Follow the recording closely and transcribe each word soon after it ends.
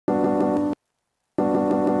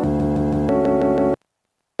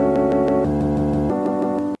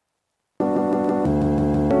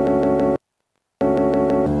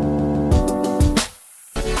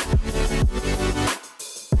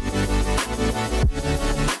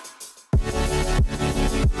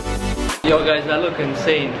Yo guys, I look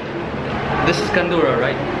insane. This is Kandura,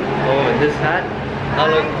 right? Oh, and this hat. I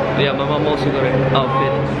look, yeah, my mom also got an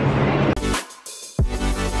outfit.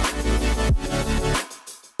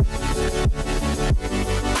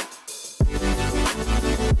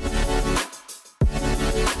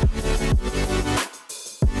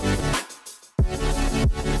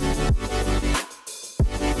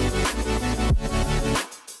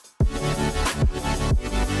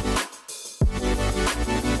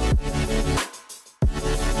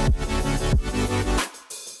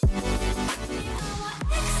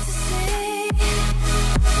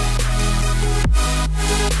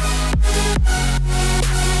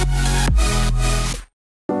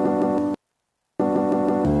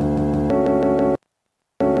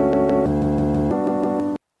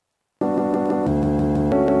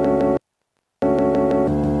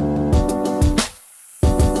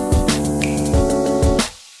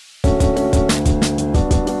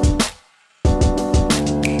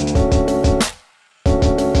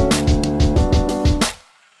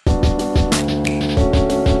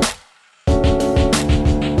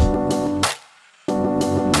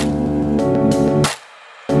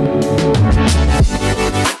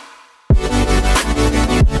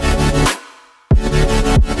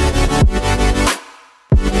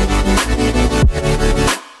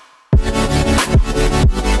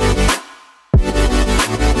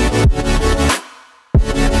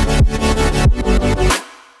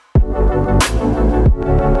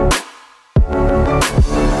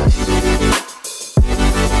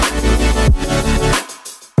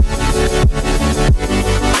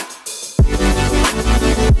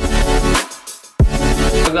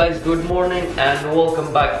 Guys, good morning and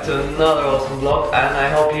welcome back to another awesome vlog, and I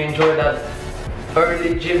hope you enjoyed that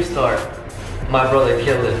early gym start. My brother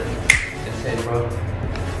killed it. Insane, bro.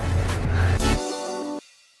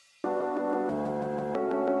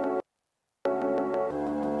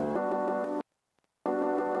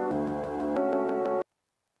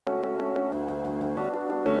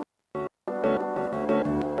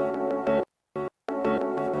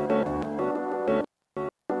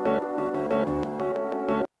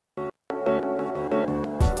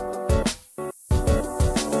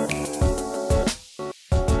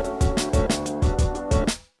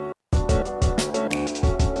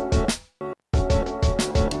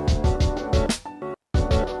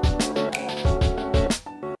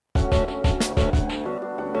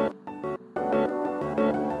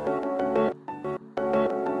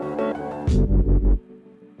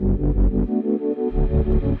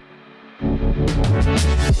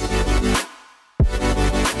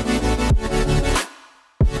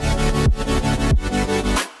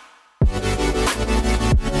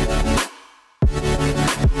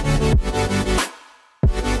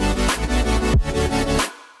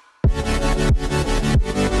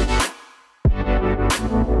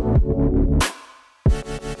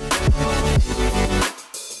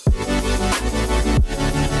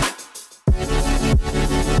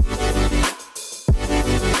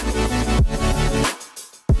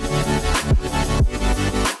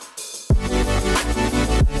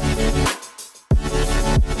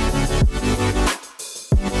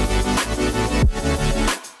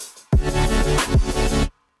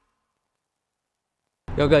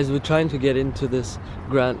 Yo guys, we're trying to get into this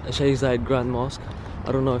Sheikh Grand Mosque.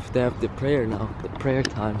 I don't know if they have the prayer now, the prayer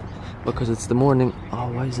time, because it's the morning.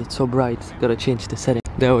 Oh, why is it so bright? Gotta change the setting.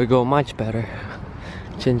 There we go, much better.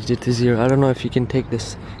 Changed it to 0. I don't know if you can take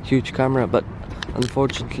this huge camera, but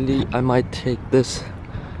unfortunately I might take this,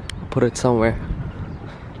 put it somewhere.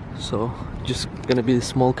 So just gonna be the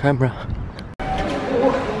small camera.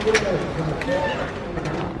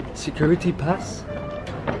 Security pass?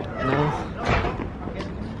 No.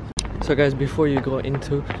 So guys, before you go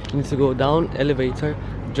into, you need to go down elevator,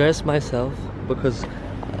 dress myself because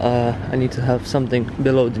I need to have something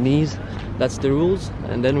below the knees. That's the rules,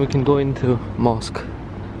 and then we can go into mosque.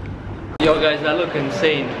 Yo guys, I look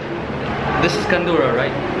insane. This is Kandura,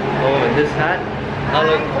 right? Oh, and this hat. I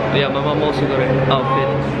look, yeah, my mom also got an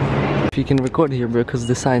outfit. If you can record here because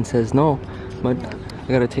the sign says no, but I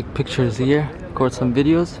gotta take pictures here, record some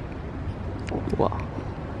videos. Wow.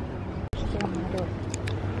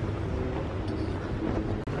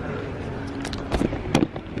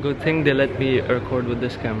 Good thing they let me record with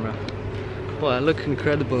this camera. Wow, I look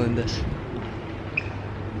incredible in this.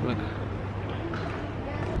 Look.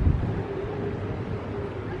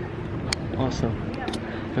 Awesome.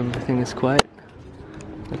 Everything is quiet.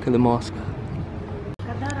 Look at the mosque.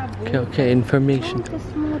 Okay, information.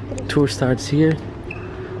 Tour starts here.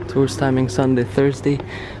 Tour's timing Sunday, Thursday,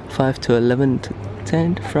 5 to 11 to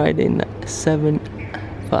 10. Friday, 7,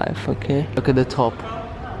 5. Okay. Look at the top.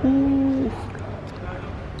 Ooh.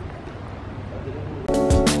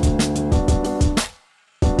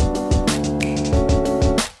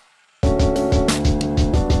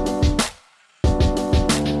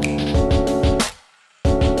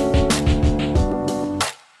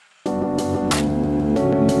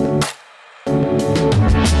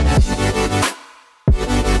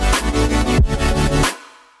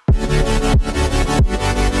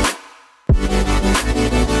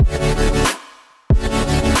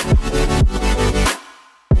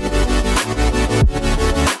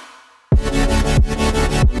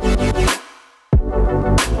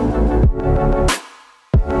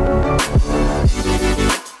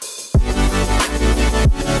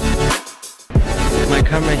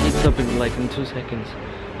 camera heats up in like in 2 seconds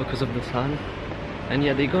because of the sun. And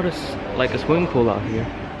yeah, they got us like a swimming pool out here.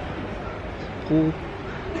 Pool.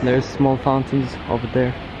 There's small fountains over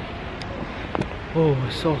there. Oh,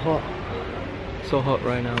 it's so hot. So hot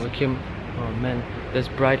right now. We came. Oh man, there's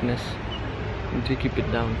brightness. Need to keep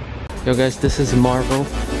it down. Yo guys, this is marble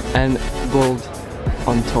and gold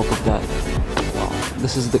on top of that. Wow.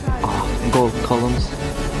 This is the gold columns.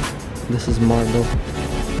 This is marble.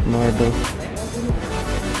 Marble.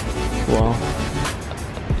 Wow.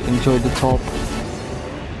 Enjoy the top.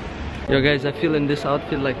 Yo guys, I feel in this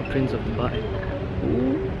outfit like a prince of Dubai.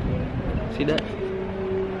 Ooh. See that?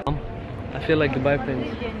 I feel like Dubai prince.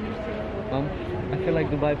 I feel like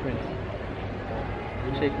Dubai prince.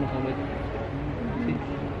 Sheikh Mohammed. See?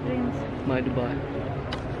 Prince. My Dubai.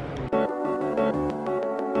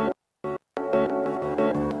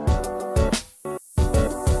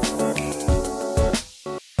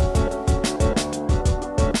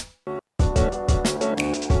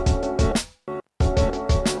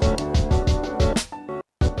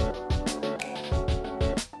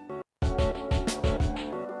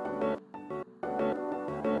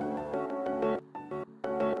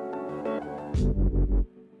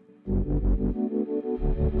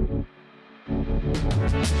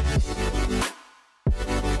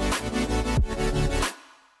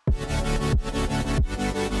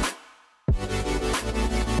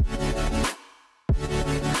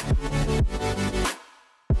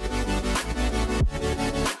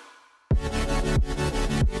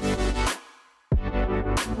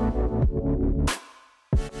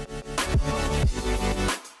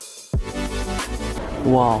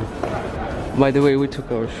 Wow. By the way, we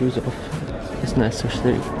took our shoes off. It's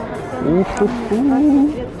necessary.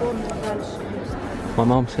 My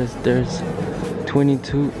mom says there's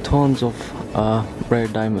 22 tons of rare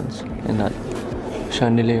diamonds in that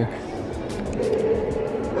chandelier.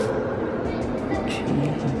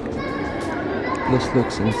 This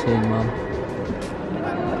looks insane, mom.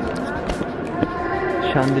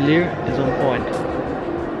 Chandelier is on point.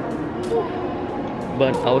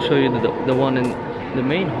 But I'll show you the one in the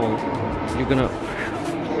main hall. You're gonna...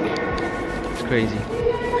 It's crazy.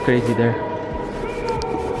 It's crazy there.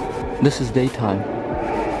 This is daytime.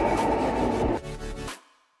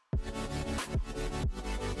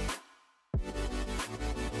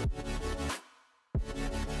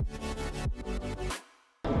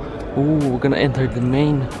 Ooh, we're gonna enter the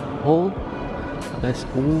main hall. Let's...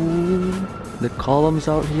 Ooh, the columns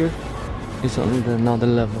out here is on another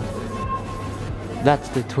level. That's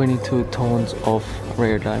the 22 tons of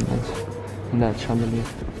rare diamonds in that chandelier.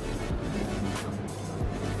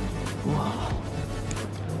 Wow.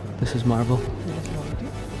 This is marble.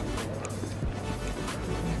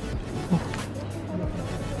 Oh.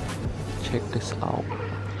 Check this out.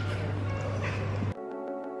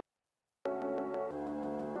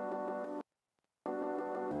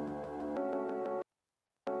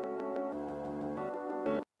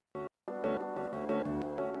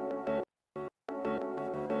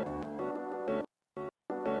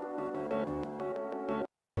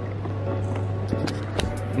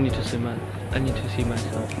 I need to see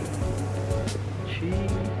myself.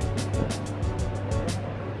 Jeez.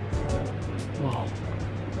 Wow.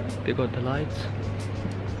 They got the lights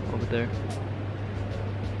over there.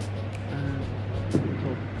 So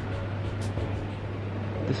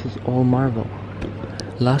this is all marble.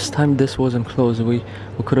 Last time this wasn't closed. We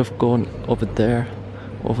could have gone over there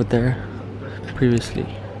previously.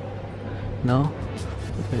 Now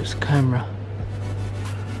there's camera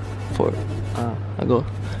for I go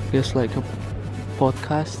just like a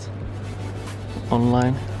podcast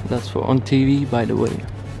online. That's for on TV, by the way.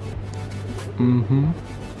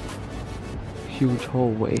 Huge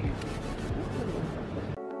hallway.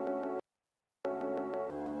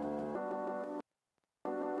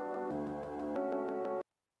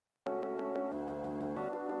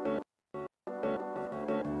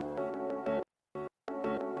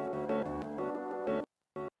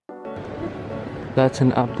 That's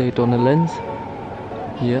an update on the lens.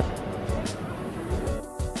 Yeah.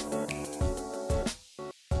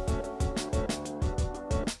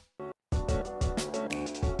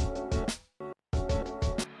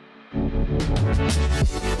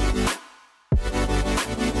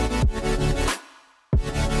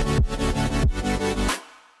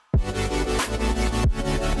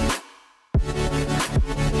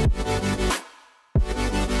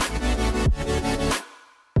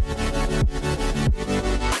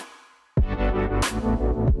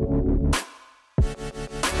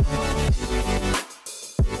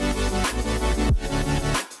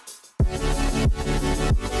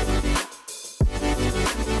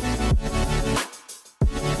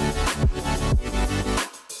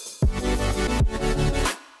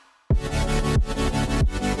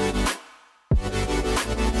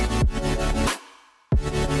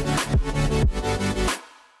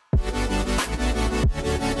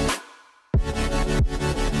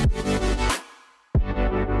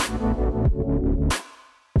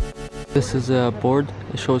 This is a board,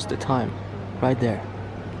 it shows the time right there.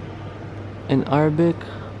 In Arabic,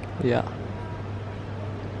 yeah,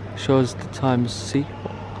 shows the times. See,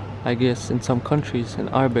 I guess in some countries, in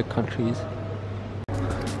Arabic countries,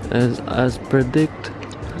 as predict,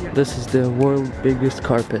 this is the world's biggest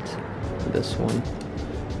carpet. This one,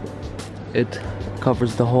 it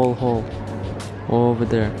covers the whole hall over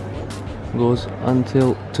there, goes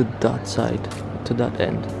until to that side, to that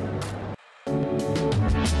end.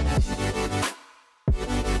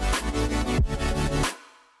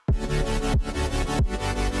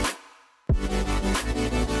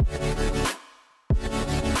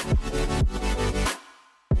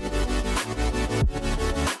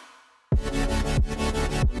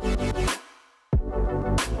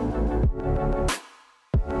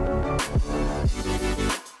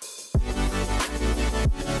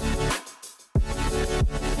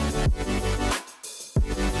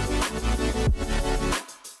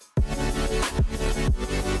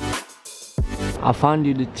 I found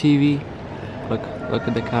you the TV. Look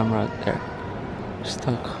at the camera there.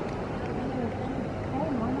 Stuck.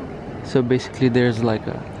 So basically, there's like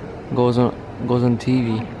a goes on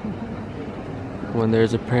TV when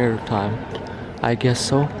there's a prayer time. I guess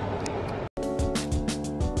so.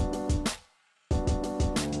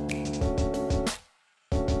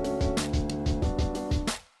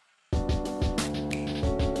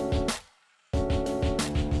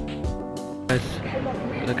 Guys,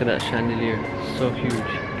 look at that chandelier, so huge.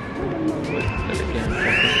 Wait, let it get in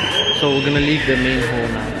focus. So we're gonna leave the main hall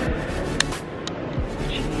now.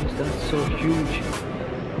 Jeez, that's so huge.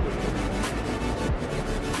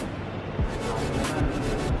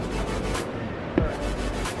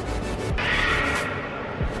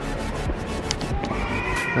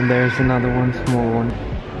 And there's another one, small one.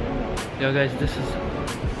 Yeah guys, this is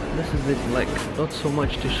it. Like, not so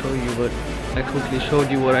much to show you, but I quickly showed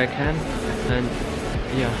you what I can. And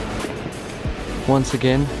yeah, once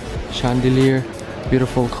again, chandelier,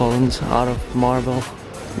 beautiful columns out of marble,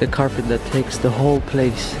 the carpet that takes the whole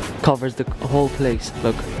place, covers the whole place.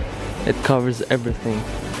 Look, it covers everything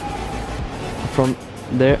from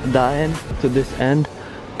there, that end to this end,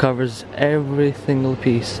 covers every single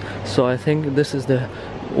piece. So I think this is the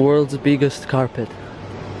world's biggest carpet.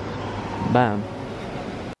 Bam.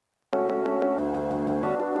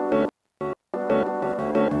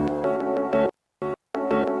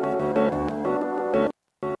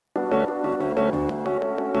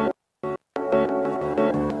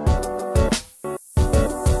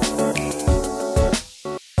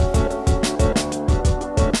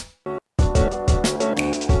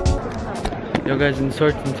 Yo guys, in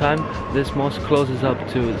certain time this mosque closes up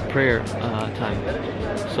to prayer time,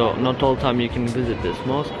 so not all time you can visit this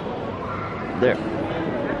mosque there,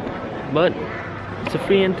 but it's a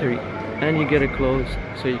free entry and you get it closed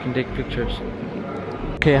so you can take pictures.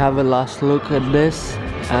 Okay, have a last look at this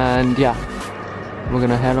and yeah, we're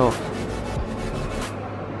gonna head off.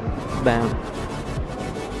 Bam.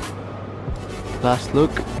 Last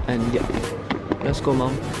look and yeah, let's go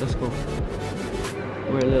mom, let's go.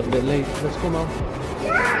 We're a little bit late. Let's go, Mom.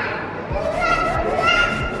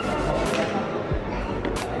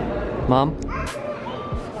 Mom?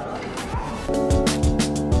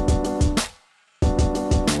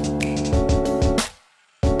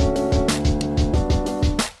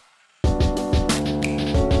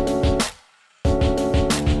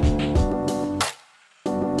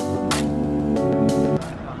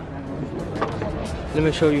 Let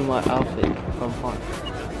me show you my outfit from far.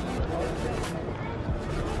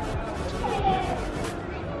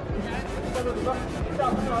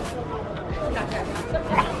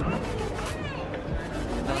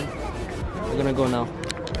 We're gonna go now.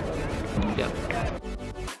 Yeah.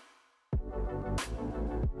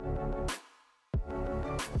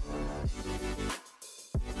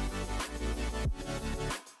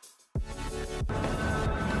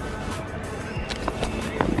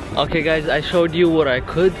 Okay guys, I showed you what I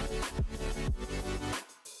could.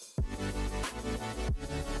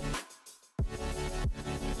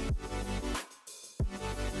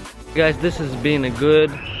 Guys, this has been a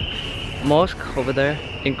good mosque over there,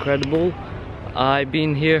 incredible. I've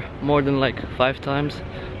been here more than like 5 times,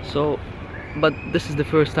 so but this is the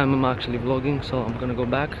first time I'm actually vlogging, so I'm gonna go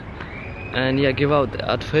back and yeah, give out the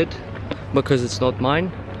outfit because it's not mine.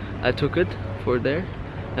 I took it for there,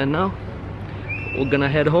 and now we're gonna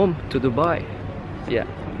head home to Dubai. Yeah,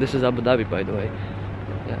 this is Abu Dhabi, by the way.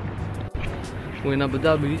 Yeah, we're in Abu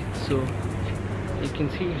Dhabi, so you can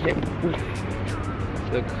see here.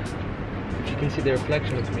 Look, if you can see the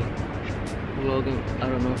reflection of me vlogging, I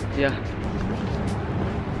don't know. Yeah,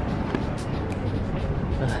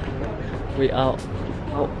 we out.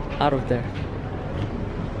 out of there.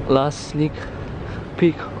 Last sneak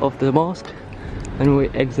peek of the mosque, and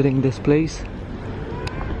we're exiting this place.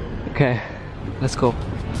 Okay, let's go.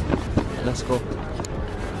 Let's go.